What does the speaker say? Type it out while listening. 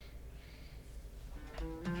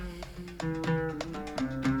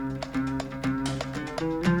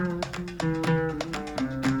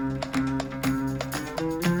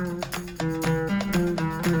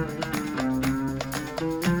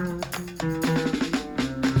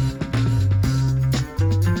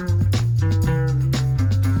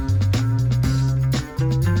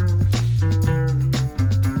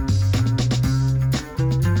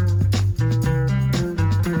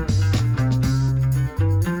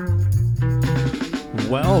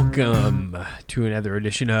Welcome to another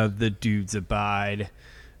edition of The Dudes Abide.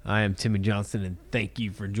 I am Timmy Johnson, and thank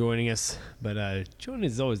you for joining us. But joining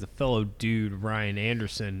us is always the fellow dude, Ryan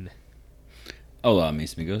Anderson. Hola,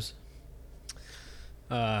 mis amigos.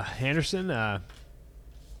 Anderson, a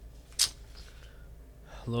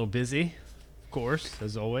little busy, of course,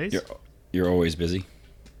 as always. You're always busy.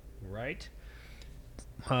 Right.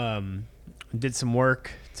 Did some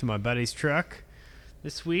work to my buddy's truck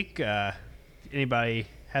this week. Anybody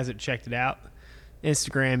hasn't checked it out,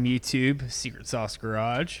 Instagram, YouTube, Secret Sauce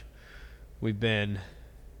Garage. We've been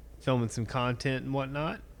filming some content and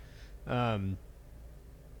whatnot. And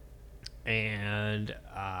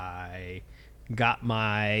I got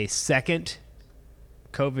my second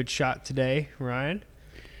COVID shot today, Ryan.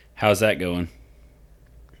 How's that going?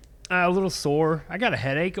 A little sore. I got a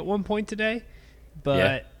headache at one point today,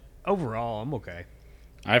 but overall, I'm okay.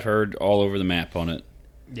 I've heard all over the map on it.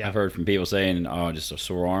 Yeah. I've heard from people saying, just a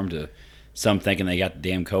sore arm, to some thinking they got the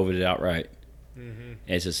damn COVID outright. Mm-hmm.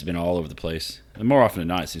 It's just been all over the place. And more often than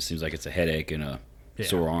not, it seems like it's a headache and a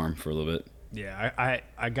sore arm for a little bit. Yeah,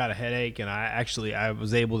 I got a headache, and I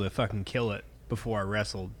was able to fucking kill it before I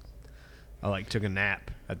wrestled. I took a nap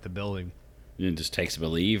at the building. You didn't just take some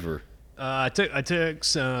Aleve or? I took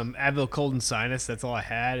some Advil Cold and Sinus. That's all I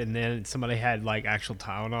had, and then somebody had actual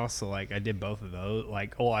Tylenol, so I did both of those.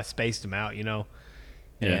 I spaced them out,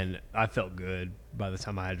 and I felt good by the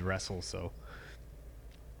time I had to wrestle, so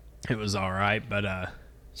it was all right. But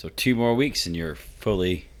so 2 more weeks and you're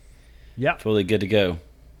fully good to go.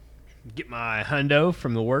 Get my hundo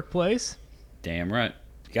from the workplace. Damn right.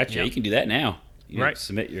 Gotcha. Yep. You can do that now. You right.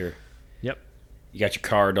 Submit your. Yep. You got your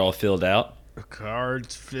card all filled out. The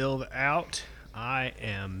card's filled out. I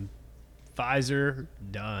am Pfizer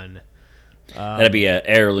done. That'd be an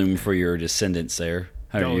heirloom for your descendants there.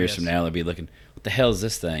 100 years yes. from now, they'll be looking, what the hell is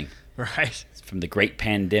this thing? Right. It's from the great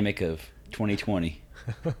pandemic of 2020.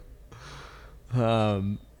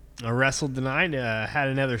 I wrestled tonight. Had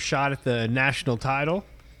another shot at the national title.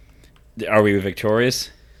 Are we victorious?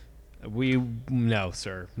 No,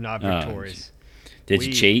 sir. Not victorious. Did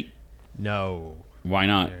you cheat? No. Why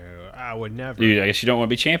not? No, I would never. Dude, I guess you don't want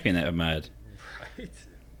to be champion that mad. Right.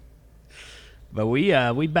 But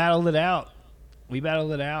we battled it out. We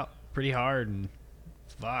battled it out pretty hard, and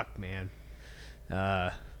fuck, man.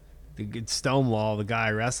 The good Stonewall, the guy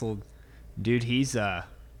I wrestled, dude, he's a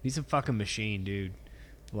fucking machine, dude.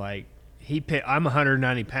 I'm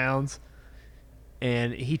 190 pounds,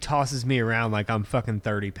 and he tosses me around like I'm fucking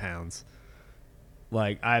 30 pounds.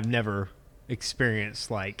 I've never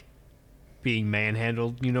experienced being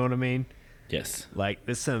manhandled, you know what I mean? Yes.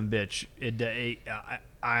 This son of a bitch,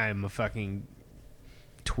 I am a fucking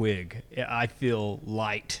twig. I feel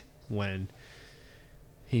light when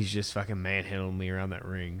he's just fucking manhandling me around that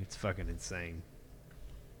ring. It's fucking insane.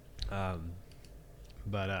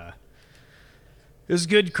 But it was a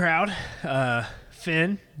good crowd.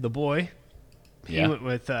 Finn, the boy, he went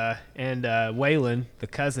with, and Waylon, the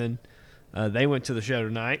cousin, they went to the show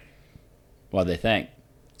tonight. What'd they think?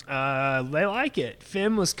 They like it.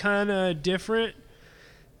 Finn was kind of different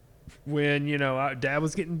when, Dad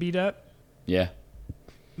was getting beat up. Yeah.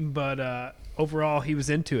 But overall, he was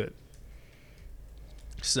into it.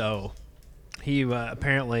 So he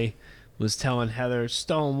apparently was telling Heather,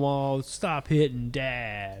 Stonewall, stop hitting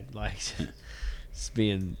Dad. It's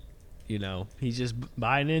being, he's just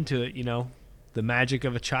buying into it, The magic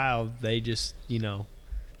of a child, they just,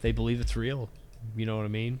 they believe it's real. You know what I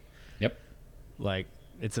mean? Yep.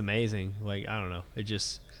 It's amazing. I don't know. It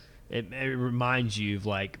just it reminds you of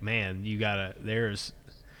man, you gotta. There's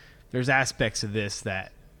aspects of this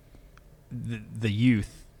that the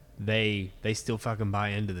youth they still fucking buy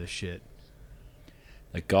into this shit.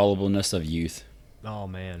 The gullibleness of youth. Oh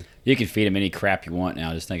man. You can feed them any crap you want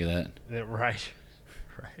now. Just think of that. Right.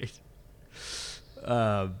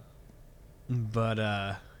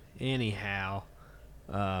 But anyhow,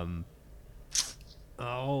 trying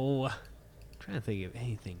to think of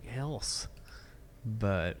anything else,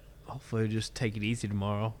 but hopefully just take it easy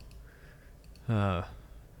tomorrow.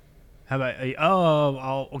 How about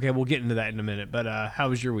okay, we'll get into that in a minute, but how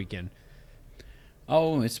was your weekend?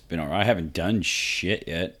 Oh, it's been all right. I haven't done shit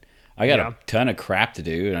yet. I got a ton of crap to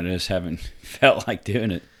do, and I just haven't felt like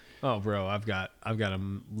doing it. Oh, bro, I've got a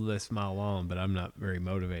list mile long, but I'm not very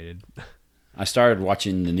motivated. I started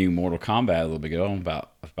watching the new Mortal Kombat a little bit ago. I'm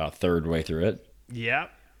about third way through it. Yeah.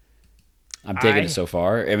 I'm digging it so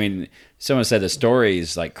far. I mean, someone said the story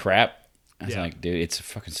is like crap. I was like, dude, it's a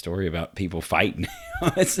fucking story about people fighting.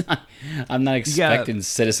 It's not. I'm not expecting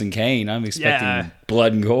Citizen Kane. I'm expecting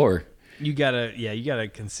blood and gore. You gotta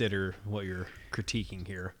consider what you're critiquing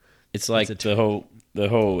here. It's like the whole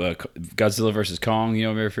Godzilla versus Kong. You know,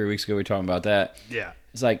 remember 3 weeks ago we were talking about that. Yeah.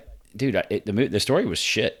 It's like, dude, the story was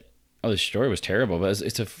shit. Oh, the story was terrible, but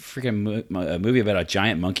it's a freaking a movie about a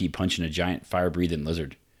giant monkey punching a giant fire-breathing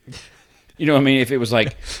lizard. You know what I mean? If it was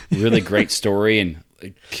like really great story and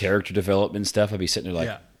character development and stuff, I'd be sitting there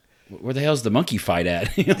like, where the hell's the monkey fight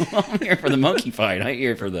at? You know, I'm here for the monkey fight. I'm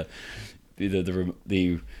here for the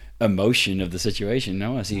emotion of the situation.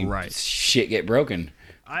 No, I see shit get broken,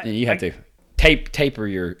 and you have to taper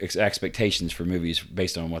your expectations for movies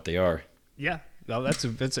based on what they are. Yeah, no, that's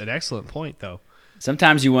an excellent point though.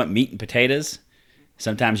 Sometimes you want meat and potatoes.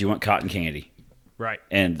 Sometimes you want cotton candy. Right.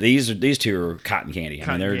 And these two are cotton candy.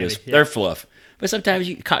 I mean, they're fluff. But sometimes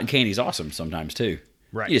cotton candy is awesome. Sometimes too.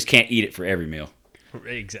 Right. You just can't eat it for every meal.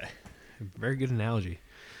 Exactly. Very good analogy.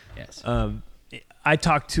 Yes. I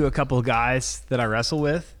talked to a couple of guys that I wrestle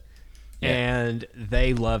with, and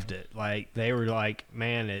they loved it. Like they were like,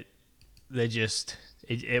 man, they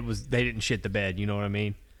didn't shit the bed. You know what I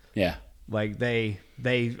mean? Yeah. Like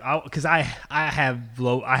because I had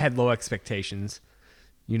low expectations.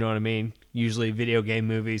 You know what I mean? Usually video game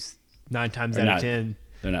movies, 9 times out of 10,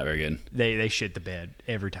 they're not very good. They shit the bed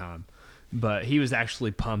every time. But he was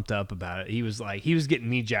actually pumped up about it. He was getting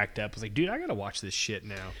me jacked up. I was like, dude, I gotta watch this shit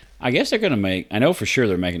now. I guess they're gonna I know for sure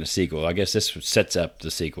they're making a sequel. I guess this sets up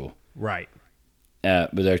the sequel. Right.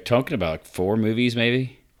 But they're talking about like 4 movies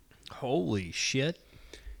maybe. Holy shit.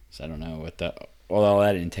 So I don't know what all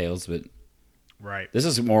that entails, but right. This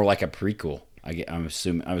is more like a prequel. I'm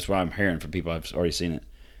assuming. That's what I'm hearing from people. I've already seen it.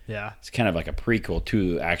 Yeah. It's kind of like a prequel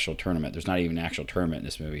to the actual tournament. There's not even an actual tournament in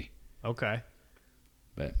this movie. Okay.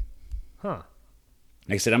 But, like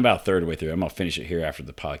I said, I'm about a third of the way through. I'm gonna finish it here after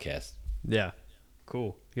the podcast. Yeah.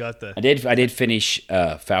 Cool. You got I did finish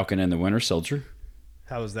Falcon and the Winter Soldier.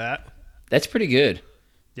 How was that? That's pretty good.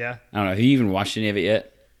 Yeah. I don't know. Have you even watched any of it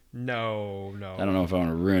yet? No. I don't know if I want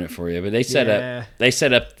to ruin it for you, but they set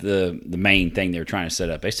up the main thing they were trying to set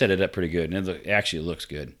up. They set it up pretty good, and it actually looks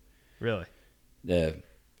good. Really?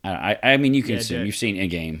 I mean, you can assume you've seen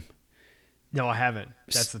Endgame. No, I haven't.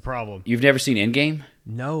 That's the problem. You've never seen Endgame?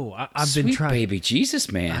 No, I've Sweet been trying. Baby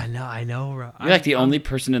Jesus, man. I know. You're like the only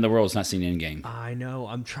person in the world that's not seen Endgame. I know.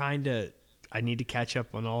 I'm trying to. I need to catch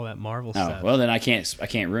up on all that Marvel stuff. Oh well, then I can't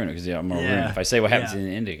ruin it because I'm gonna ruin it if I say what happens in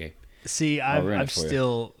Endgame. See, I've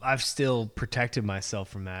still protected myself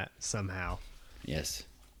from that somehow. Yes.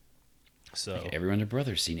 So like everyone and their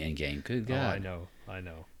brother's seen Endgame. Good God. Oh, I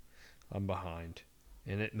know. I'm behind.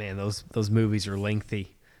 And those movies are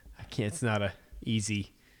lengthy. I can't. It's not a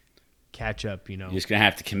easy catch up. You know. You're just gonna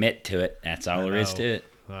have to commit to it. That's all there is to it.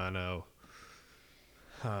 I know.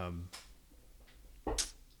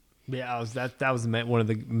 Yeah, that was one of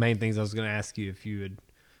the main things I was going to ask you if you had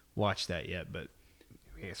watched that yet, but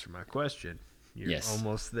you answered my question. You're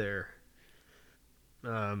almost there.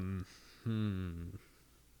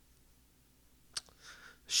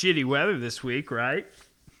 Shitty weather this week, right?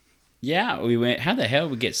 Yeah, we went. How the hell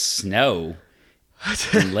did we get snow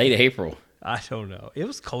in late April? I don't know. It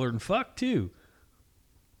was colder than fuck too.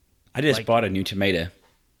 I just bought a new tomato.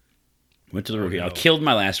 Went to the rookie. I killed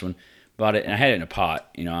my last one. Bought it, and I had it in a pot.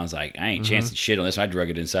 You know, I was like, I ain't chancing shit on this. I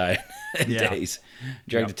drug it inside in days.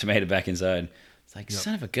 Dragged the tomato back inside. It's like,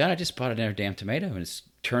 son of a gun, I just bought another damn tomato, and it's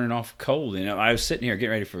turning off cold. You know, I was sitting here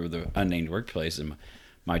getting ready for the unnamed workplace, and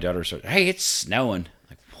my daughter started, hey, it's snowing. I'm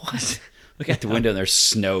like, what? Look out the window, and there's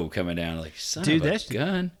snow coming down. I'm like, son of a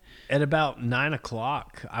gun. At about 9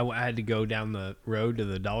 o'clock, I had to go down the road to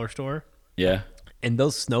the dollar store. Yeah. And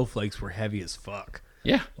those snowflakes were heavy as fuck.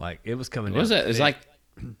 Yeah. Like, it was coming down. What was that? It was like...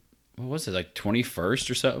 What was it, like 21st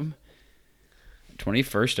or something?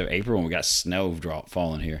 21st of April when we got snow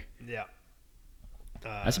falling here. Yeah.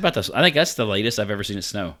 That's about the. I think that's the latest I've ever seen it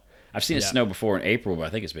snow. I've seen it snow before in April, but I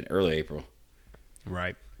think it's been early April.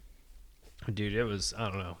 Right. Dude, it was, I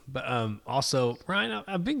don't know. But also, Ryan,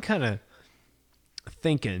 I've been kind of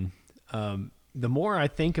thinking, the more I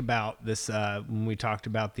think about this, when we talked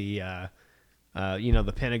about the,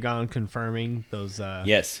 the Pentagon confirming those.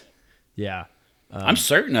 Yes. Yeah. I'm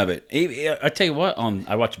certain of it. I tell you what,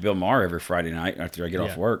 I watch Bill Maher every Friday night after I get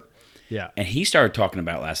off work. Yeah. And he started talking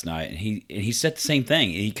about last night, and he said the same thing.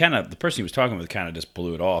 He the person he was talking with kind of just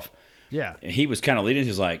blew it off. Yeah. And he was kind of leading. He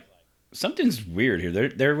was like, something's weird here.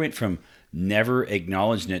 They went from never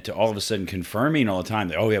acknowledging it to all of a sudden confirming all the time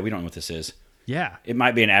that, oh yeah, we don't know what this is. Yeah. It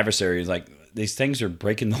might be an adversary. It's like, these things are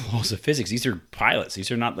breaking the laws of physics. These are pilots.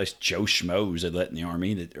 These are not like Joe Schmoes that let in the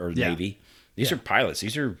Army or Navy. These are pilots.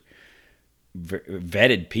 These are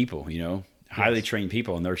vetted people, highly trained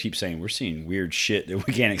people, and they keep saying we're seeing weird shit that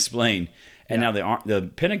we can't explain. And now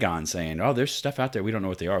the Pentagon saying, oh, there's stuff out there we don't know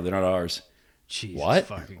what they are. They're not ours. Jesus What?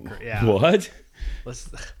 fucking yeah. What?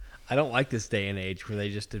 I don't like this day and age where they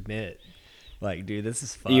just admit, like, dude, this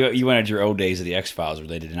is fucked. You wanted your old days of the X-Files where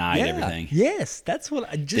they denied everything. Yes, that's what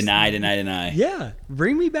I just Deny. Yeah,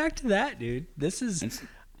 bring me back to that, dude. This is.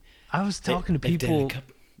 I was talking to people.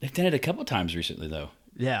 They've done it a couple times recently, though.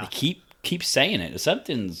 Yeah, they keep saying it.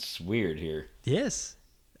 Something's weird here. Yes,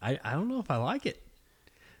 I don't know if I like it.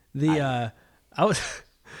 I was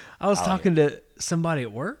talking to somebody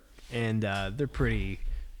at work, and they're pretty.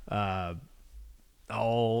 I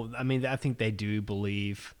think they do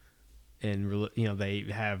believe in, they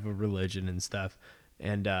have a religion and stuff,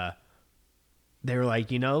 and they were like,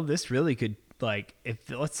 this really could, like, if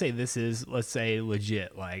let's say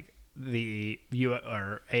legit, like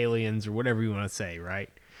or aliens or whatever you want to say, right?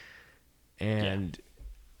 And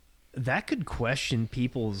that could question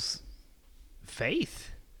people's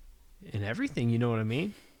faith in everything. You know what I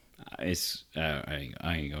mean? It's I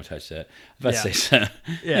ain't gonna touch that. I was about to say so.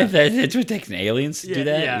 Yeah. It's what takes aliens to do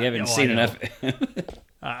that. Yeah. You haven't seen enough.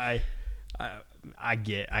 I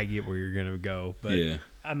get where you're gonna go, but Yeah.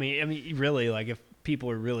 I mean, really, like, if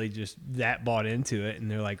people are really just that bought into it and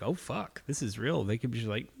they're like, oh fuck, this is real, they could be just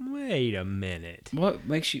like, wait a minute. What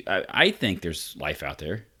makes you? I think there's life out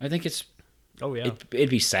there. I think it's. Oh yeah.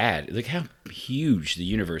 It'd be sad. Look how huge the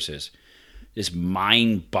universe is. It's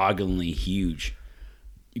mind-bogglingly huge.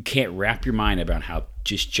 You can't wrap your mind about how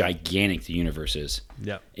just gigantic the universe is.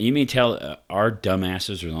 Yeah. And you mean tell our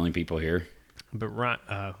dumbasses are the only people here? But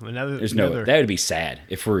that would be sad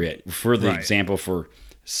if we're the Right. example for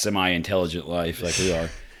semi-intelligent life like we are.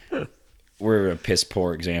 We're a piss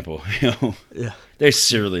poor example. Yeah.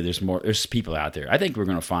 There's people out there. I think we're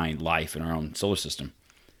going to find life in our own solar system.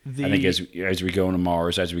 I think as we go into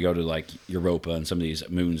Mars, as we go to like Europa and some of these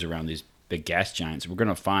moons around these big gas giants, we're going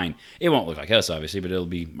to find, it won't look like us obviously, but it'll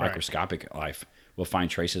be microscopic life. We'll find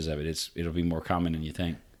traces of it. It'll be more common than you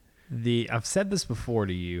think. I've said this before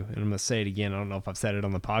to you, and I'm going to say it again. I don't know if I've said it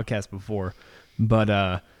on the podcast before,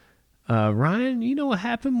 but Ryan, you know what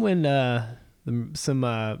happened when some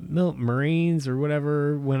Marines or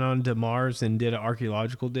whatever went on to Mars and did an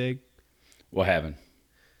archaeological dig? What happened?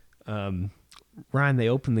 Ryan, they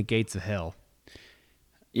opened the gates of hell.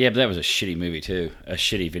 Yeah, but that was a shitty movie too. A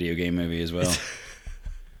shitty video game movie as well.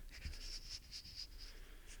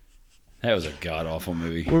 That was a god-awful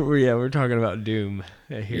movie. We're talking about Doom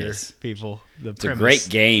here, Yes. people. It's a great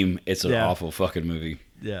game. It's an awful fucking movie.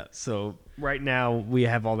 Yeah, so right now we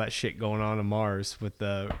have all that shit going on Mars with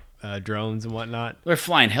the drones and whatnot. They're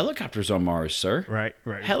flying helicopters on Mars, sir. Right.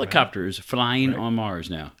 Helicopters flying on Mars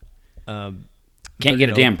now. But, Can't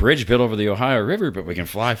get a damn bridge built over the Ohio River, but we can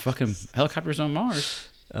fly fucking helicopters on Mars.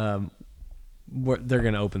 They're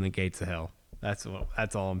gonna open the gates of hell. That's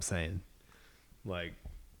all I'm saying. Like,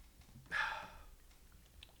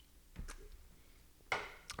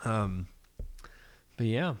 but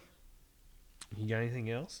yeah, you got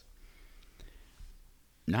anything else?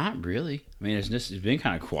 Not really. I mean, it's been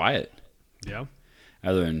kind of quiet. Yeah.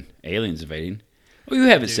 Other than aliens invading. Well, you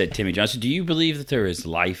haven't said, Timmy Johnson. Do you believe that there is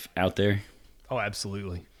life out there? Oh,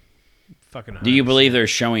 absolutely. Fucking. 100%. Do you believe they're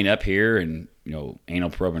showing up here and anal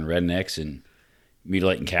probing rednecks and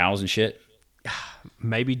mutilating cows and shit?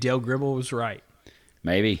 Maybe Dale Gribble was right.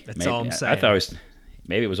 Maybe. That's all I'm saying. I thought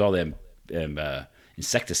maybe it was all them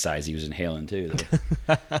insecticides he was inhaling too.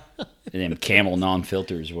 And them Camel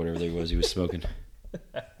non-filters or whatever there was he was smoking.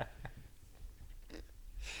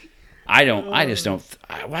 I just don't.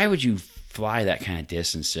 Why would you fly that kind of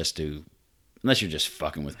distance unless you're just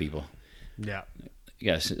fucking with people? Yeah.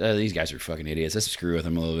 Yes, these guys are fucking idiots. Let's screw with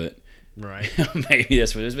them a little bit. Right. Maybe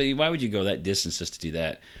that's what it is. But why would you go that distance just to do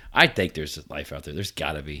that? I think there's life out there. There's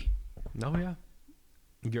got to be. Oh, yeah.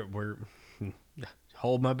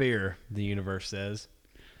 Hold my beer, the universe says.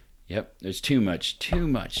 Yep. There's too much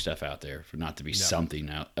stuff out there for not to be something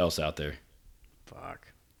else out there. Fuck.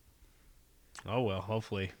 Oh, well,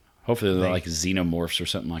 hopefully. Hopefully they're like xenomorphs or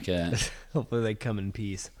something like that. Hopefully they come in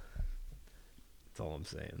peace. That's all I'm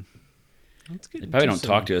saying. They probably don't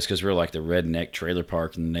talk to us because we're like the redneck trailer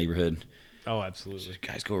park in the neighborhood. Oh, absolutely. Just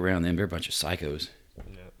guys go around them. They're a bunch of psychos.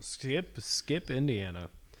 Yeah. Skip Indiana.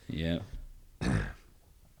 Yeah.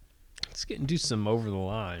 Let's get into some over the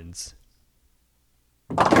lines.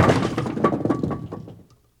 All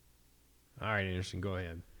right, Anderson, go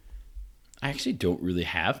ahead. I actually don't really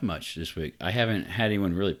have much this week. I haven't had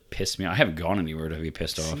anyone really piss me off. I haven't gone anywhere to be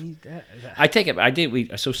pissed off. I take it. I did.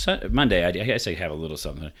 Monday. I guess I have a little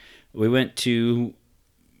something. We went to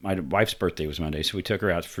my wife's birthday was Monday, so we took her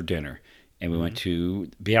out for dinner, and we went to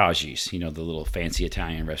Biaggi's. The little fancy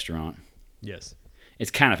Italian restaurant. Yes. It's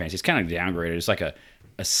kind of fancy. It's kind of downgraded. It's like a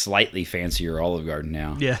slightly fancier Olive Garden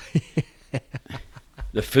now. Yeah.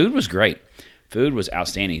 The food was great. Food was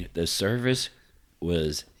outstanding. The service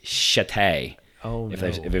was chate. Oh, no.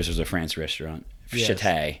 If this was a France restaurant. Yes.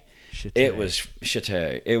 Chate. Chate. It was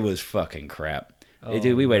chate. It was fucking crap. Oh,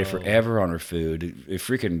 Dude, we waited no. forever on our food. The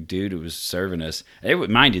freaking dude who was serving us.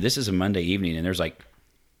 Mind you, this is a Monday evening, and there's like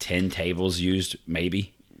 10 tables used,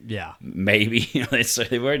 maybe. Yeah. Maybe.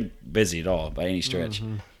 They weren't busy at all by any stretch.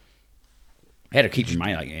 Mm-hmm. I had to keep in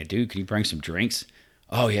mind, like, hey, dude, can you bring some drinks?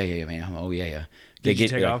 Oh, yeah, man. Oh, yeah. Did you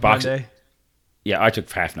take off Monday? Yeah, I took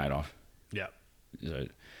half night off. Yeah. So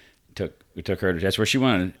we took her to, that's where she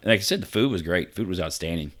wanted. Like I said, the food was great. Food was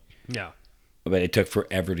outstanding. Yeah. But it took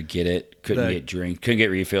forever to get it. Couldn't get drinks. Couldn't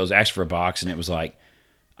get refills. Asked for a box, and it was like,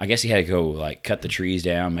 I guess he had to go like cut the trees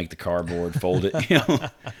down, make the cardboard, fold it.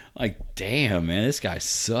 Like, damn, man, this guy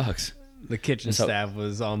sucks. The kitchen staff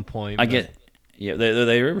was on point. Yeah,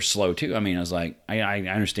 they were slow too. I mean, I was like, I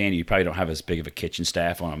understand you probably don't have as big of a kitchen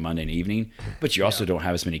staff on a Monday evening, but you also don't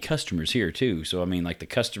have as many customers here too. So I mean, like the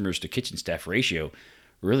customers to kitchen staff ratio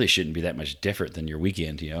really shouldn't be that much different than your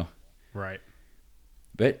weekend, Right.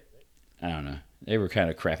 But I don't know. They were kind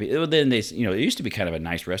of crappy. Then it used to be kind of a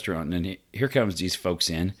nice restaurant, and then here comes these folks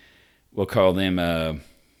in. We'll call them a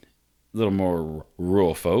little more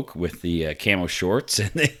rural folk with the camo shorts and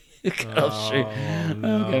the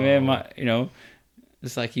No. Okay, man.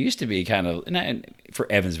 It's like it used to be kind of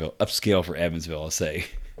for Evansville, upscale for Evansville, I'll say.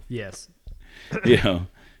 Yes. It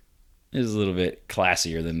was a little bit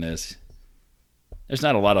classier than this. There's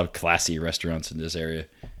not a lot of classy restaurants in this area.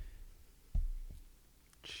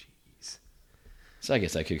 So I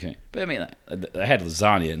guess I could. But I mean, I had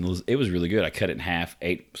lasagna, and it was really good. I cut it in half,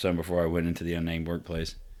 ate some before I went into the unnamed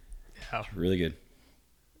workplace. Yeah. Really good.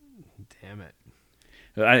 Damn it.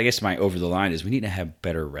 I guess my over the line is we need to have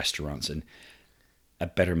better restaurants and a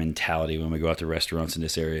better mentality when we go out to restaurants in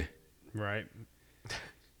this area. Right.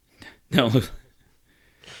 No.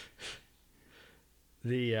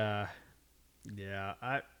 I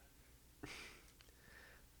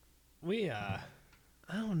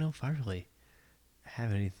don't know if I really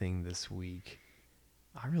have anything this week.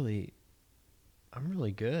 I'm really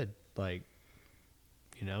good. Like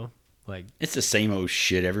It's the same old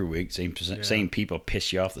shit every week. Same people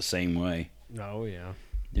piss you off the same way. Oh yeah.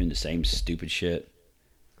 Doing the same stupid shit.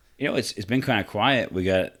 It's been kind of quiet. We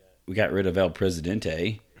got rid of El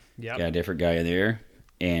Presidente. Yeah. Got a different guy in there,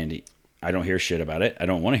 and I don't hear shit about it. I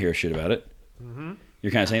don't want to hear shit about it. Mm-hmm.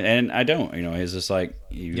 You're kind of saying, and I don't. He's just like,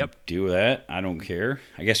 you do that. I don't care.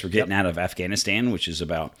 I guess we're getting out of Afghanistan, which is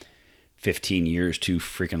about 15 years too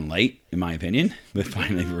freaking late, in my opinion. But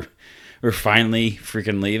finally, we're finally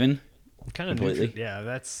freaking leaving. Kind of completely.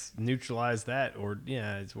 That's neutralized that, or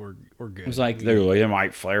we're good. It was like they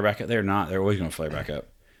might flare back up. They're not. They're always going to flare back up.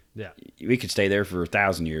 Yeah, we could stay there for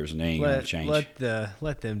 1,000 years and they ain't going to change.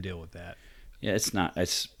 Let them deal with that. Yeah, it's not.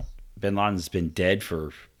 It's Bin Laden's been dead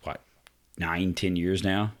for what, 9-10 years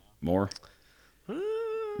now, more.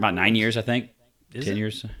 About 9 years, I think. 10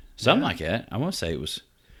 years, something like that. I want to say it was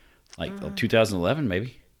like 2011,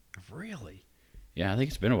 maybe. Really? Yeah, I think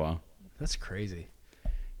it's been a while. That's crazy.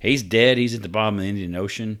 He's dead. He's at the bottom of the Indian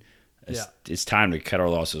Ocean. It's time to cut our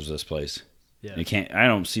losses with this place. Yeah. I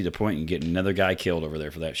don't see the point in getting another guy killed over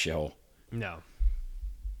there for that shithole. No.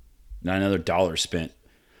 Not another dollar spent.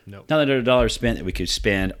 Nope. Not another dollar spent that we could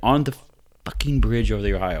spend on the fucking bridge over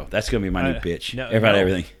the Ohio. That's going to be my new bitch.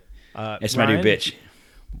 Everything. It's my new bitch.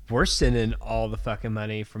 We're sending all the fucking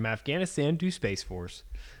money from Afghanistan to Space Force.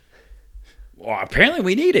 Well, apparently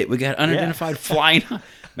we need it. We got unidentified flying.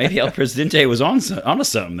 Maybe El Presidente was onto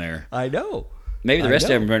something there. I know. Maybe the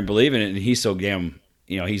rest of them don't believe in it, and he's so damn,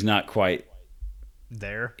 he's not quite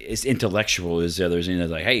there. As intellectual as the others. And they're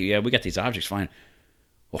like, hey, yeah, we got these objects flying.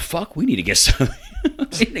 Well, fuck, we need to get some. We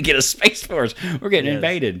need to get a Space Force. We're getting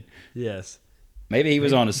invaded. Yes. Maybe he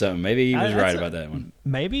was onto something. Maybe he was right about that one.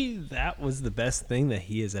 Maybe that was the best thing that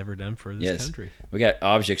he has ever done for this country. We got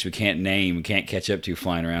objects we can't name, we can't catch up to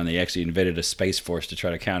flying around. They actually invaded a Space Force to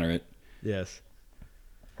try to counter it. Yes.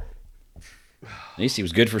 At least he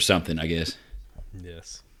was good for something, I guess.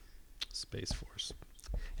 Yes. Space Force.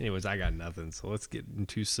 Anyways, I got nothing, so let's get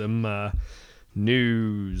into some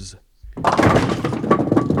news.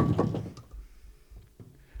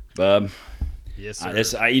 Bub. Yes,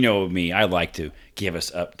 sir. You know me, I like to give us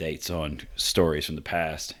updates on stories from the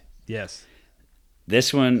past. Yes.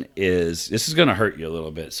 This is going to hurt you a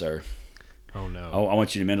little bit, sir. Oh no. I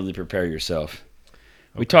want you to mentally prepare yourself.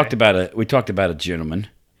 Okay. We talked about a gentleman,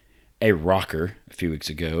 a rocker, a few weeks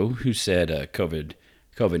ago who said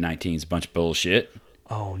COVID-19 is a bunch of bullshit.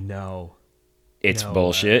 Oh no. It's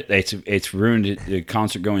bullshit. It's ruined the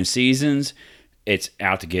concert going seasons. It's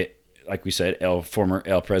out to get like we said, former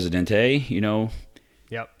El Presidente,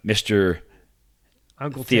 Yep. Mr.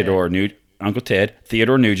 Uncle Uncle Ted,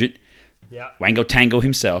 Theodore Nugent, Yeah. Wango Tango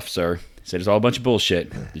himself, sir, said it's all a bunch of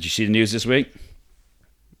bullshit. Did you see the news this week?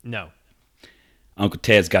 No. Uncle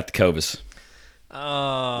Ted's got the COVID.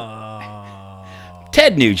 Oh.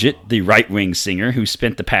 Ted Nugent, the right-wing singer who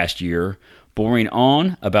spent the past year boring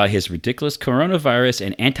on about his ridiculous coronavirus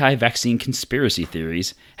and anti-vaccine conspiracy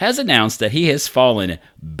theories, has announced that he has fallen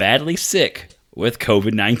badly sick with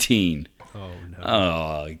COVID-19. Oh no!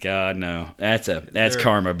 Oh God, no! That's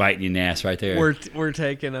karma biting you in the ass right there. We're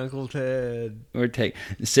taking Uncle Ted.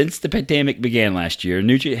 Since the pandemic began last year,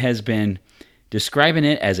 Nugent has been describing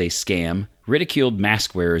it as a scam, ridiculed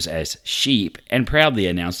mask wearers as sheep, and proudly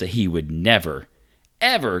announced that he would never,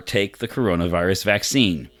 ever take the coronavirus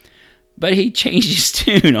vaccine. But he changed his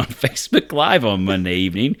tune on Facebook Live on Monday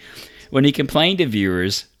evening when he complained to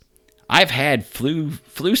viewers, "I've had flu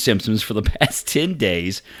symptoms for the past 10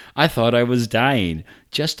 days. I thought I was dying.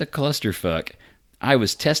 Just a clusterfuck. I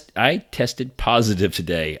tested positive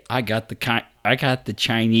today. I got the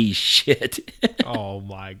Chinese shit." Oh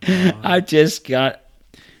my God.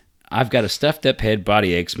 I've got a stuffed up head,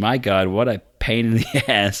 body aches. My God, what a pain in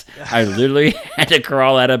the ass. I literally had to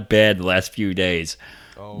crawl out of bed the last few days.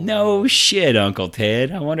 Oh, no shit, Uncle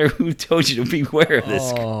Ted. I wonder who told you to beware of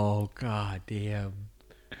this. Oh, God damn.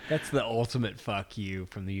 That's the ultimate fuck you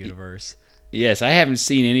from the universe. Yes, I haven't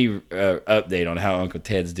seen any update on how Uncle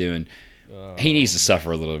Ted's doing. He needs to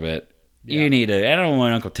suffer a little bit. Yeah. I don't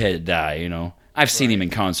want Uncle Ted to die, I've seen him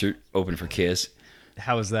in concert, open for Kiss.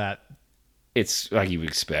 How was that? It's like you would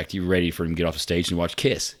expect. You're ready for him to get off the stage and watch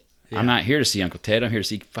Kiss. Yeah. I'm not here to see Uncle Ted. I'm here to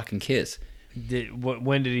see fucking Kiss.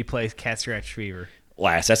 When did he play Cat Scratch Fever?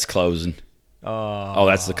 That's closing. Oh,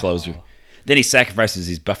 that's the closer. Then he sacrifices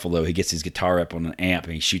his buffalo. He gets his guitar up on an amp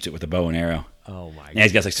and he shoots it with a bow and arrow. Oh my God! And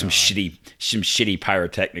he's got like some shitty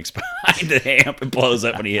pyrotechnics behind the amp and blows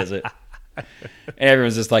up when he hits it. And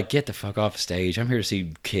everyone's just like, "Get the fuck off the stage! I'm here to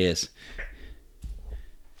see Kiss."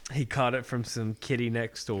 He caught it from some kitty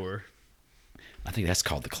next door. I think that's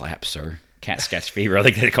called the clap, sir. Cat Scratch Fever. I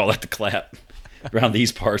think they call that the clap around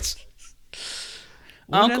these parts.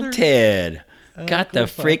 Uncle Ted got the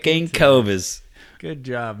freaking COVID. Good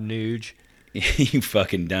job, Nuge. You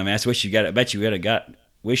fucking dumbass. Wish you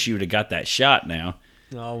would have got that shot now.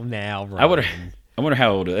 Oh, now, right. I wonder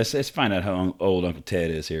how old. Let's find out how old Uncle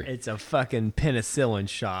Ted is here. It's a fucking penicillin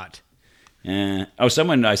shot.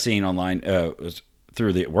 Someone I seen online was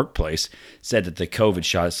through the workplace said that the COVID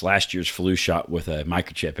shot is last year's flu shot with a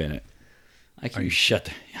microchip in it. Like I'm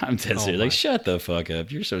dead serious. Like shut the fuck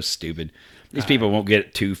up. You're so stupid. These people won't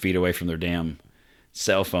get 2 feet away from their damn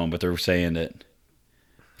cell phone, but they're saying that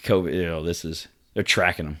COVID. They're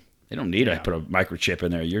tracking them. They don't need to put a microchip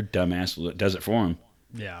in there. Your dumbass does it for them.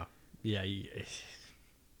 Yeah. Yeah.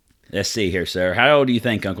 Let's see here, sir. How old do you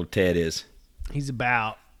think Uncle Ted is? He's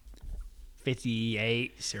about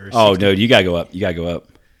 58 or 60. Oh, no. You got to go up.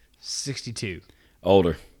 62.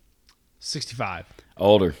 Older. 65.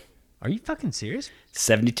 Older. Are you fucking serious?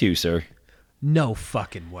 72, sir. No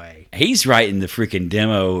fucking way. He's writing the freaking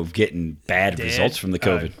demo of getting bad results from the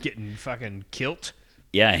COVID. Getting fucking killed.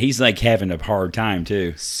 Yeah, he's like having a hard time,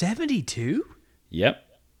 too. 72? Yep.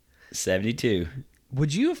 72.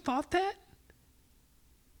 Would you have thought that?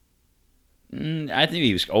 I think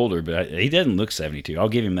he was older, but he doesn't look 72. I'll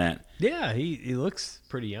give him that. Yeah, he looks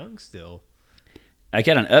pretty young still. I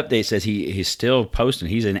got an update says he's still posting.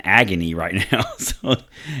 He's in agony right now, so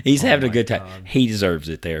he's having a good time. God. He deserves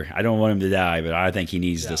it there. I don't want him to die, but I think he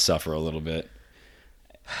needs to suffer a little bit.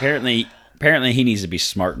 Apparently he needs to be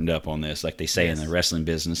smartened up on this, like they say in the wrestling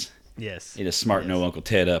business. Yes. He just smarten old Uncle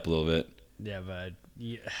Ted up a little bit. Yeah, but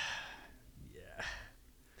yeah.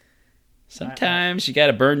 Sometimes you got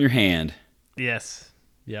to burn your hand. Yes.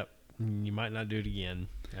 Yep. You might not do it again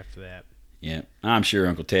after that. Yeah. I'm sure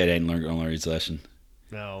Uncle Ted ain't going to learn his lesson.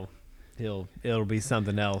 No. It'll be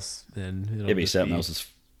something else. Then it'll be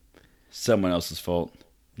someone else's fault.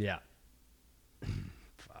 Yeah.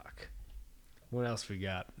 Fuck. What else we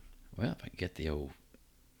got? Well, if I can get the old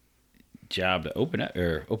job to open up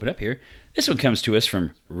here. This one comes to us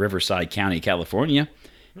from Riverside County, California.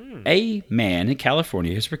 A man in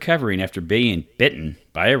California is recovering after being bitten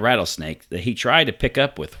by a rattlesnake that he tried to pick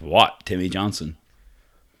up with what, Timmy Johnson?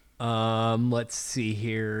 Let's see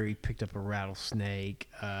here. He picked up a rattlesnake.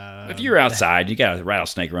 If you're outside, you got a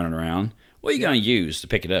rattlesnake running around, what are you going to use to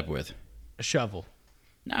pick it up with? A shovel.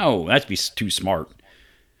 No, that'd be too smart.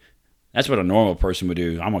 That's what a normal person would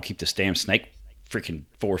do. I'm going to keep this damn snake freaking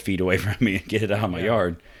 4 feet away from me and get it out of my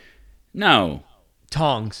yard. No.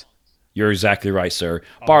 Tongs. You're exactly right, sir.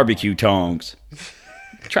 Barbecue tongs.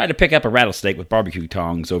 tried to pick up a rattlesnake with barbecue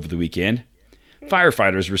tongs over the weekend.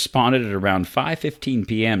 Firefighters responded at around 5:15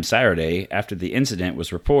 p.m. Saturday after the incident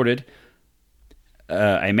was reported.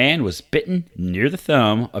 A man was bitten near the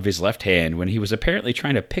thumb of his left hand when he was apparently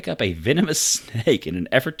trying to pick up a venomous snake in an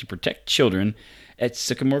effort to protect children at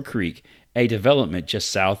Sycamore Creek, a development just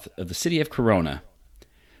south of the city of Corona.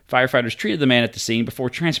 Firefighters treated the man at the scene before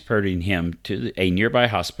transporting him to a nearby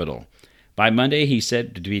hospital. By Monday, he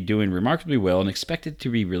said to be doing remarkably well and expected to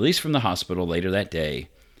be released from the hospital later that day.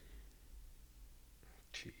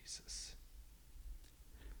 Jesus.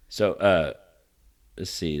 So,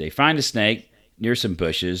 let's see. They find a snake near some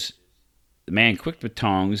bushes. The man quick with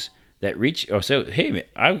tongs that reach. Oh, so hey,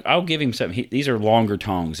 I'll give him something. These are longer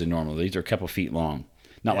tongs than normal. These are a couple feet long,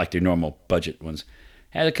 not like their normal budget ones.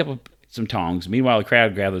 Had some tongs. Meanwhile, the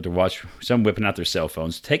crowd gathered to watch some whipping out their cell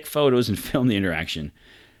phones, take photos, and film the interaction.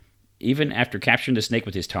 Even after capturing the snake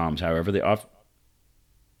with his tongs, however, the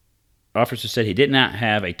officer said he did not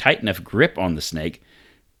have a tight enough grip on the snake,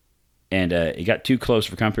 and he got too close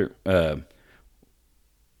for comfort.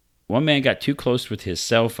 One man got too close with his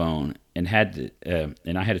cell phone and I had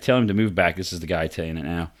to tell him to move back. This is the guy telling it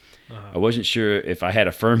now. I wasn't sure if I had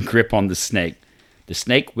a firm grip on the snake. The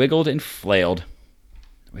snake wiggled and flailed.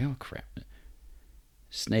 Well, crap.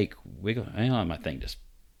 Snake wiggled. Well, my thing just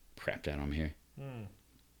crapped out on me here.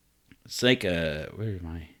 Snake, where am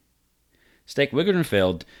I? Snake wiggled and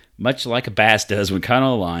flailed, much like a bass does when caught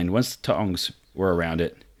on a line once the tongs were around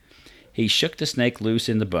it. He shook the snake loose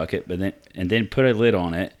in the bucket and then put a lid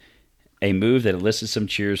on it, a move that elicited some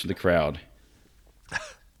cheers from the crowd.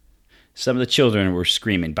 Some of the children were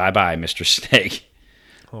screaming, "Bye-bye, Mr. Snake."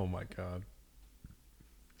 Oh, my God.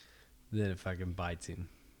 Then if I can bite him.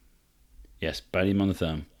 Yes, bite him on the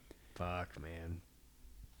thumb. Fuck, man.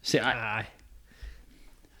 See, I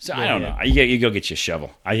don't know. You go get you a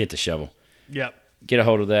shovel. I hit the shovel. Yep. Get a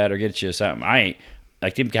hold of that or get you something. I ain't,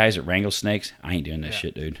 like them guys that wrangle snakes, I ain't doing that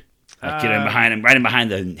shit, dude. Like get in behind him, right in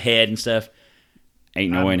behind the head and stuff.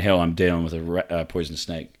 Ain't no way in hell I'm dealing with a poisonous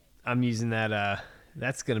snake. I'm using that.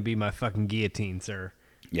 That's going to be my fucking guillotine, sir.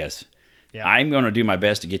 Yes. Yeah. I'm going to do my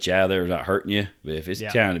best to get you out of there without hurting you. But if it's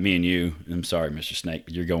down to me and you, I'm sorry, Mr. Snake,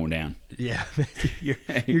 but you're going down. Yeah. you're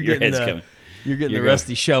Your getting head's coming. You're getting the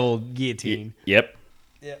rusty shovel guillotine. Yep.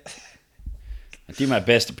 Yep. I do my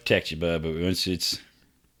best to protect you, bud, but once it's...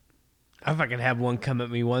 I fucking had one come at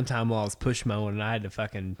me one time while I was push mowing, and I had to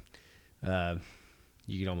fucking...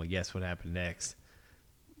 you can only guess what happened next.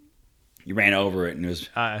 You ran over it and it was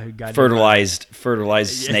fertilized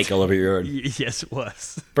snake all over your yard. Yes, it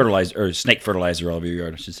was. Snake fertilizer all over your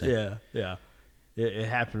yard, I should say. Yeah. It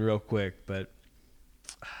happened real quick, but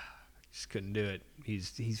I just couldn't do it.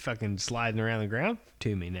 He's fucking sliding around the ground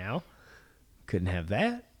to me now. Couldn't have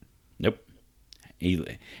that. Nope.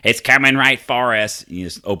 It's coming right for us. You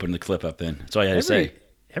just open the clip up then. That's all you had to say.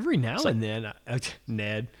 Every now and then,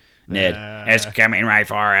 Ned, it's coming right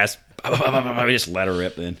for us. We just let her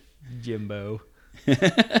rip then. Jimbo.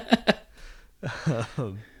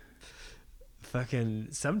 Fucking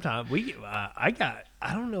sometime I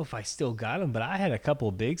don't know if I still got them, but I had a couple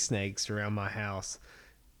of big snakes around my house.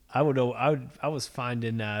 I was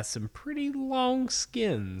finding some pretty long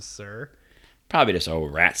skins, sir. Probably just a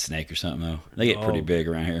old rat snake or something though. They get pretty big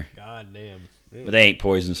around here. God damn. But they ain't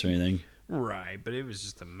poisonous or anything. Right, but it was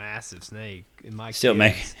just a massive snake. And my still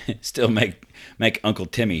make Uncle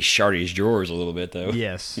Timmy shardy his drawers a little bit though.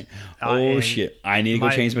 Yes. Shit! I need to go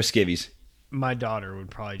change my skivvies. My daughter would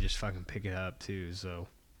probably just fucking pick it up too. So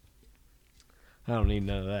I don't need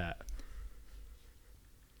none of that.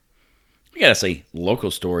 I gotta say,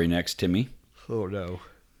 local story next, Timmy. Oh no!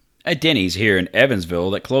 At Denny's here in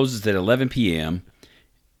Evansville that closes at 11 p.m.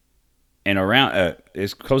 and around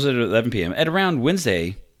it closes at 11 p.m. at around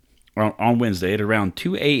Wednesday. On Wednesday at around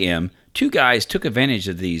 2 a.m., two guys took advantage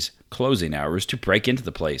of these closing hours to break into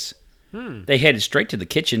the place. They headed straight to the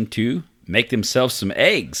kitchen to make themselves some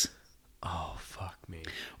eggs. Oh, fuck me.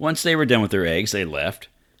 Once they were done with their eggs, they left,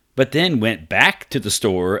 but then went back to the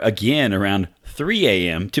store again around 3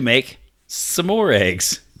 a.m. to make some more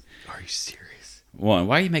eggs. Are you serious? One,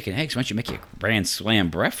 why are you making eggs? Why don't you make a grand slam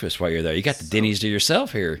breakfast while you're there? You got the Denny's to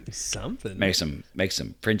yourself here. Something. Make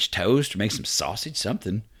some French toast or make some sausage,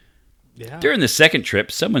 something. Yeah. During the second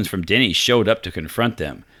trip, someone from Denny's showed up to confront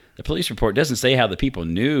them. The police report doesn't say how the people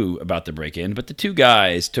knew about the break-in, but the two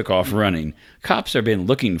guys took off running. Cops have been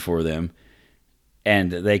looking for them,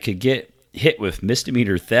 and they could get hit with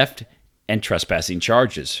misdemeanor theft and trespassing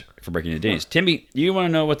charges for breaking into Denny's. Timmy, you want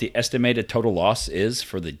to know what the estimated total loss is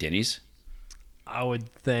for the Denny's? I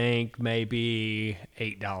would think maybe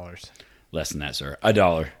 $8. Less than that, sir.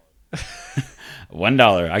 $1.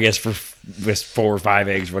 $1, I guess, for just 4 or 5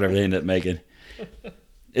 eggs, whatever they end up making.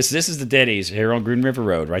 This is the Denny's here on Green River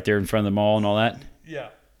Road, right there in front of the mall and all that. Yeah.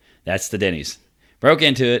 That's the Denny's. Broke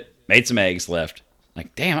into it, made some eggs, left.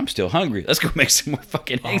 Like, damn, I'm still hungry. Let's go make some more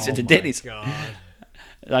fucking eggs at the Denny's. God.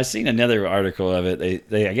 I seen another article of it.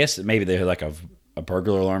 They I guess maybe they had like a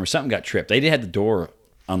burglar alarm or something got tripped. They did have the door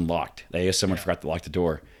unlocked. They guess someone forgot to lock the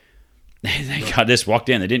door. They got this, walked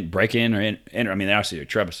in. They didn't break in or enter. I mean, they obviously were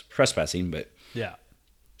trespassing, but Yeah.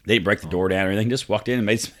 they didn't break the door down or anything. Just walked in and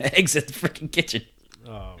made some eggs at the freaking kitchen.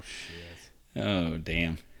 Oh, shit. Oh,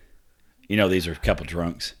 damn. You know, these are a couple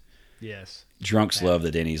drunks. Yes. Drunks love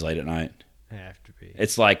the Denny's late at night. Have to be.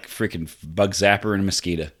 It's like freaking bug zapper and a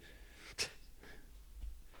mosquito.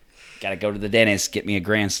 Gotta go to the dentist, get me a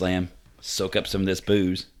Grand Slam, soak up some of this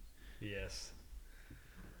booze. Yes.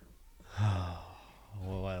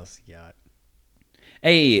 What else you got?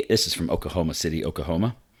 This is from Oklahoma City,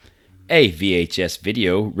 Oklahoma. A VHS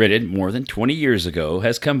video rented more than 20 years ago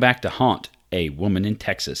has come back to haunt a woman in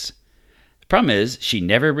Texas. The problem is she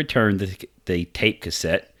never returned the tape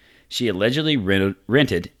cassette she allegedly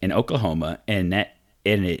rented in Oklahoma, and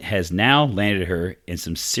it has now landed her in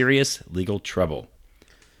some serious legal trouble.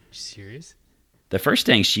 Serious? The first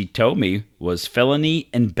thing she told me was felony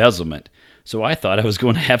embezzlement, so I thought I was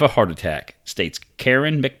going to have a heart attack, states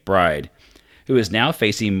Karen McBride, who is now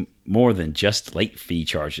facing more than just late fee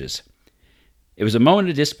charges. It was a moment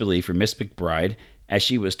of disbelief for Miss McBride as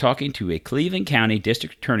she was talking to a Cleveland County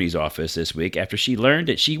District Attorney's office this week after she learned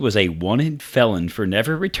that she was a wanted felon for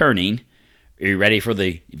never returning. Are you ready for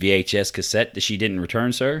the VHS cassette that she didn't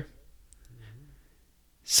return, sir?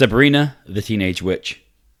 Sabrina the Teenage Witch.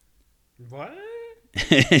 What?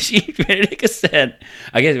 She rented a cassette.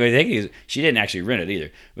 I guess what I think is she didn't actually rent it either,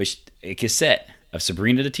 but a cassette of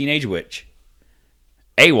Sabrina the Teenage Witch.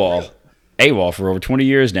 AWOL for over 20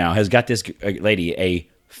 years now has got this lady a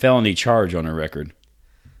felony charge on her record.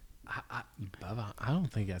 Bubba, I don't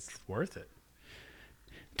think that's worth it.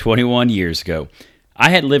 21 years ago, I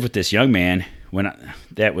had lived with this young man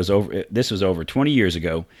this was over 20 years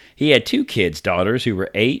ago. He had 2 daughters who were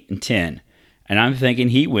 8 and 10. And I'm thinking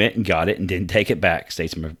he went and got it and didn't take it back,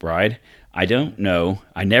 states McBride. I don't know.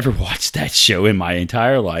 I never watched that show in my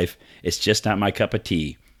entire life. It's just not my cup of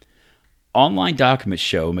tea. Online documents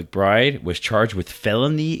show McBride was charged with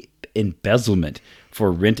felony embezzlement for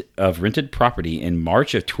rented property in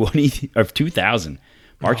March of 2000.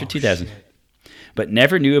 March of 2000. Shit. But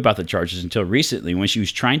never knew about the charges until recently when she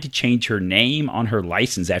was trying to change her name on her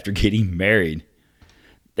license after getting married.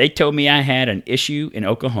 They told me I had an issue in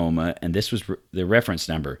Oklahoma, and this was the reference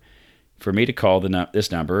number for me to call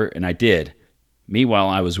this number, and I did. Meanwhile,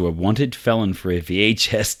 I was a wanted felon for a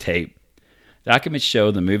VHS tape. Documents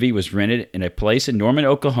show the movie was rented in a place in Norman,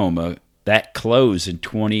 Oklahoma that closed in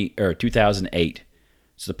 2008.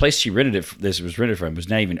 So the place she was rented from was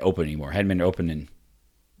not even open anymore. Hadn't been open in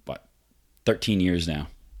 13 years now.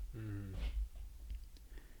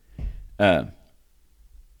 Let's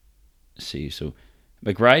see, so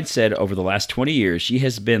McBride said over the last 20 years, she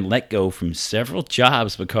has been let go from several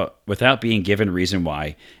jobs without being given a reason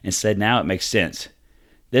why, and said now it makes sense.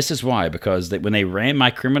 This is why, because when they ran my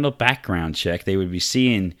criminal background check, they would be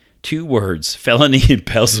seeing 2 words, felony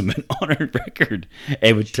embezzlement, on her record,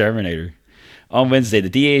 and would terminate her. On Wednesday, the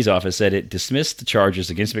DA's office said it dismissed the charges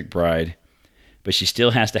against McBride, but she still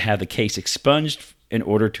has to have the case expunged in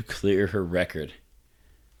order to clear her record.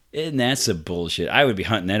 Isn't that some bullshit? I would be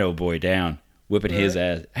hunting that old boy down. Whipping his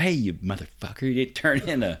ass. Hey, you motherfucker. You didn't turn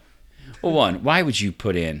in a... Well, why would you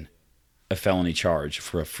put in a felony charge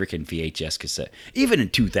for a freaking VHS cassette? Even in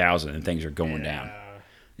 2000 and things are going down.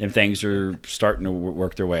 And things are starting to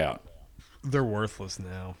work their way out. They're worthless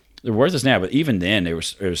now. They're worthless now, but even then, there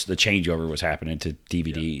was the changeover was happening to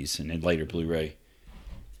DVDs and then later Blu-ray.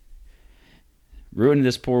 Ruining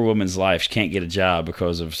this poor woman's life. She can't get a job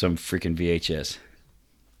because of some freaking VHS.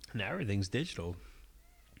 Now everything's digital.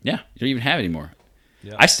 Yeah, you don't even have it anymore.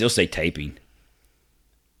 Yep. I still say taping.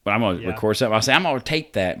 But I'm going to record something. I'll say, I'm going to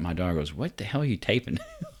tape that. And my daughter goes, what the hell are you taping?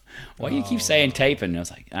 Why do you keep saying taping? And I was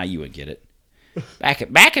like, you wouldn't get it.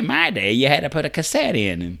 Back in my day, you had to put a cassette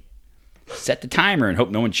in and set the timer and hope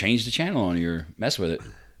no one changed the channel on you or mess with it.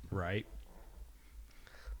 Right.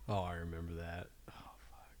 Oh, I remember that. Oh,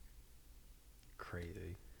 fuck.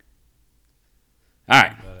 Crazy. All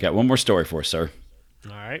right. Got one more story for us, sir.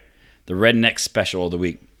 All right. The redneck special of the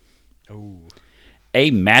week. Oh.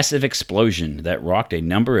 A massive explosion that rocked a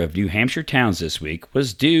number of New Hampshire towns this week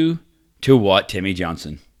was due to what, Timmy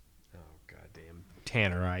Johnson? Oh, goddamn.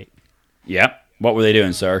 Tannerite. Yep. What were they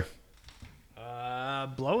doing, sir?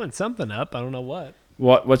 Blowing something up. I don't know what.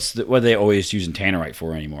 What are they always using tannerite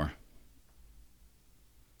for anymore?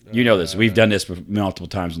 You know this. We've done this multiple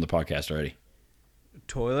times on the podcast already.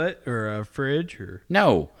 Toilet or a fridge or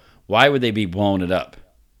No. Why would they be blowing it up?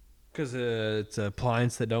 because it's an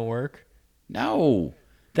appliance that don't work. No.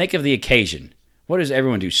 Think of the occasion. What does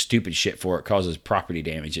everyone do stupid shit for? It causes property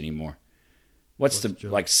damage anymore. What's the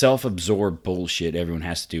like self-absorbed bullshit everyone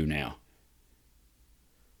has to do now?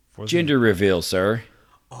 Gender reveal, sir.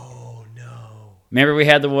 Oh no! Remember we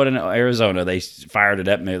had the one in Arizona. They fired it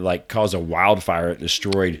up and it like caused a wildfire. It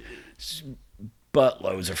destroyed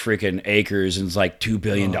buttloads of freaking acres and it's like $2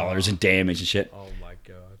 billion in damage and shit. Oh my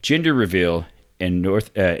god! Gender reveal in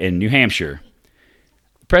New Hampshire.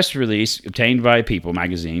 Press release obtained by People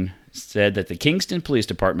magazine said that the Kingston Police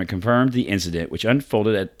Department confirmed the incident, which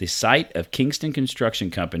unfolded at the site of Kingston construction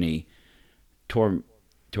company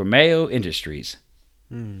Tormeo Industries.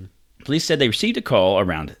 Police said they received a call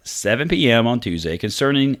around 7 p.m. on Tuesday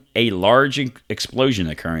concerning a large explosion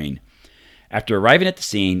occurring. After arriving at the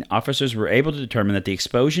scene, officers were able to determine that the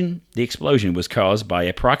explosion was caused by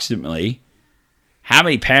approximately how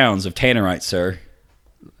many pounds of tannerite, sir?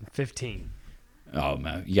 15. Oh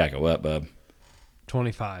man, you gotta go up, bub.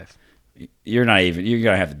 25. You're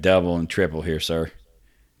gonna have to double and triple here, sir.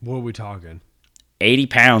 What are we talking? 80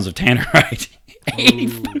 pounds of tannerite. 80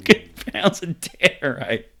 fucking pounds of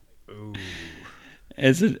tannerite. Ooh.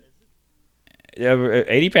 It's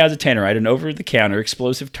 80 pounds of tannerite, an over-the-counter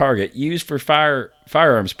explosive target used for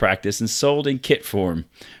firearms practice and sold in kit form.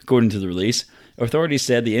 According to the release, authorities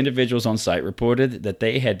said the individuals on site reported that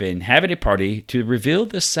they had been having a party to reveal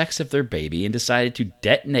the sex of their baby and decided to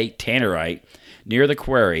detonate tannerite near the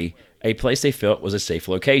quarry, a place they felt was a safe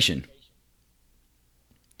location.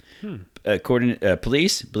 According to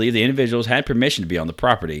police, believe the individuals had permission to be on the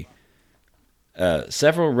property.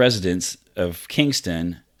 Several residents of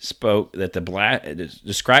Kingston spoke that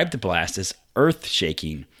described the blast as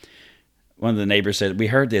earth-shaking. One of the neighbors said, "We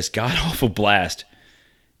heard this god-awful blast.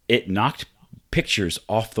 It knocked pictures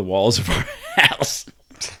off the walls of our house."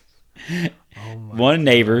 One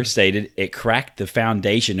neighbor stated it cracked the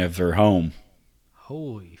foundation of their home.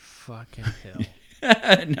 Holy fucking hell.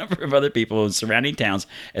 A number of other people in surrounding towns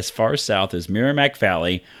as far south as Merrimack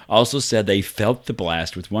Valley also said they felt the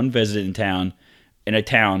blast, with one resident in a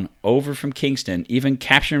town over from Kingston even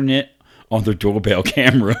capturing it on their doorbell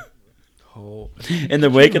camera. In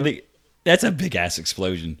the wake of that's a big ass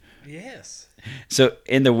explosion. Yes. So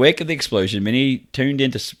in the wake of the explosion, many tuned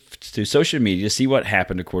into social media to see what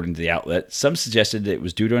happened. According to the outlet, some suggested that it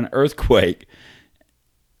was due to an earthquake.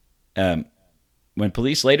 When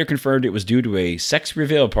police later confirmed it was due to a sex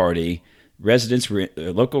reveal party,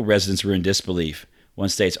 local residents were in disbelief. One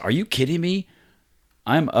states, "Are you kidding me?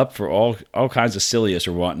 I'm up for all kinds of silliness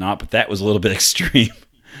or whatnot, but that was a little bit extreme.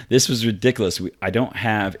 This was ridiculous. I don't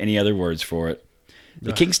have any other words for it."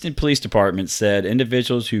 The Kingston Police Department said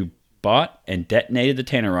individuals who bought and detonated the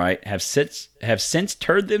tannerite have since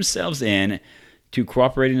turned themselves in to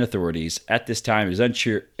cooperating authorities. At this time, it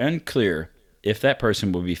is unclear if that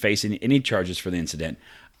person will be facing any charges for the incident.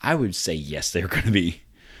 I would say yes, they're going to be.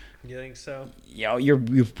 You think so? Yeah, you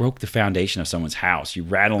broke the foundation of someone's house. You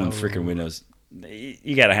rattling freaking windows.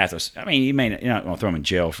 You got to have to. I mean, you're not going to throw them in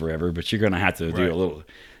jail forever, but you're going to have to do a little.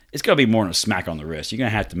 It's going to be more than a smack on the wrist. You're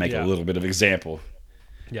going to have to make a little bit of example.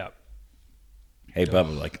 Yeah. Hey,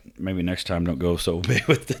 Bubba, like maybe next time don't go so big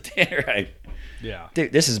with the tannerite. Yeah.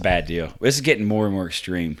 Dude, this is a bad deal. This is getting more and more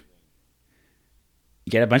extreme.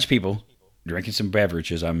 You got a bunch of people drinking some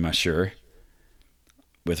beverages, I'm sure,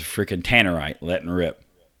 with a freaking tannerite letting rip.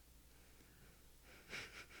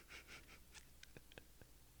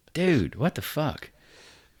 Dude, what the fuck?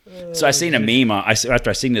 So I seen a meme. After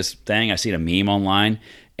I seen this thing, I seen a meme online,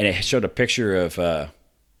 and it showed a picture of the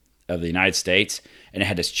United States, and it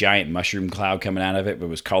had this giant mushroom cloud coming out of it, but it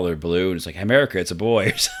was colored blue, and it's like, "America, it's a boy,"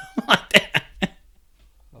 or something like that.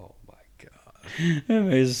 Oh my god!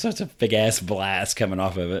 There's such a big ass blast coming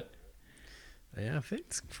off of it. Yeah, if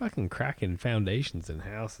it's fucking cracking foundations in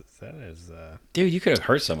houses, that is... Dude, you could have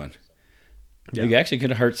hurt someone. Yeah. You actually could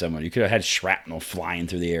have hurt someone. You could have had shrapnel flying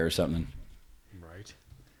through the air or something. Right.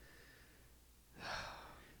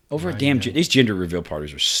 These gender reveal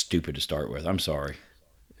parties are stupid to start with. I'm sorry.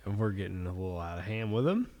 We're getting a little out of hand with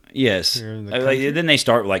them. Yes. Then they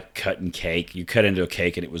start like cutting cake. You cut into a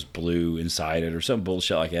cake and it was blue inside it or some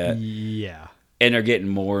bullshit like that. Yeah. And they're getting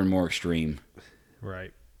more and more extreme.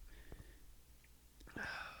 Right.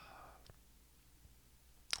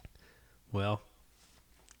 Well,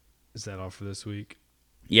 is that all for this week?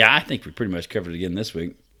 Yeah, I think we pretty much covered it again this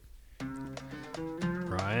week.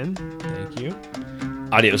 Ryan, thank you.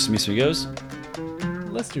 Adios, mis amigos.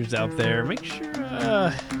 Listeners out there, make sure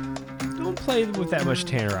don't play with that much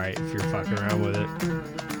tannerite if you're fucking around with it.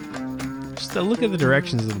 Just look at the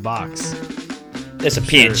directions of the box. Just a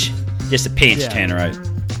pinch. Just a pinch, Yeah. Tannerite.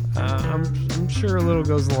 I'm sure a little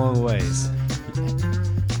goes a long ways.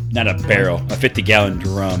 Not a barrel, a 50-gallon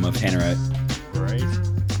drum of Tannerite.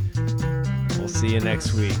 Right? We'll see you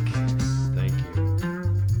next week.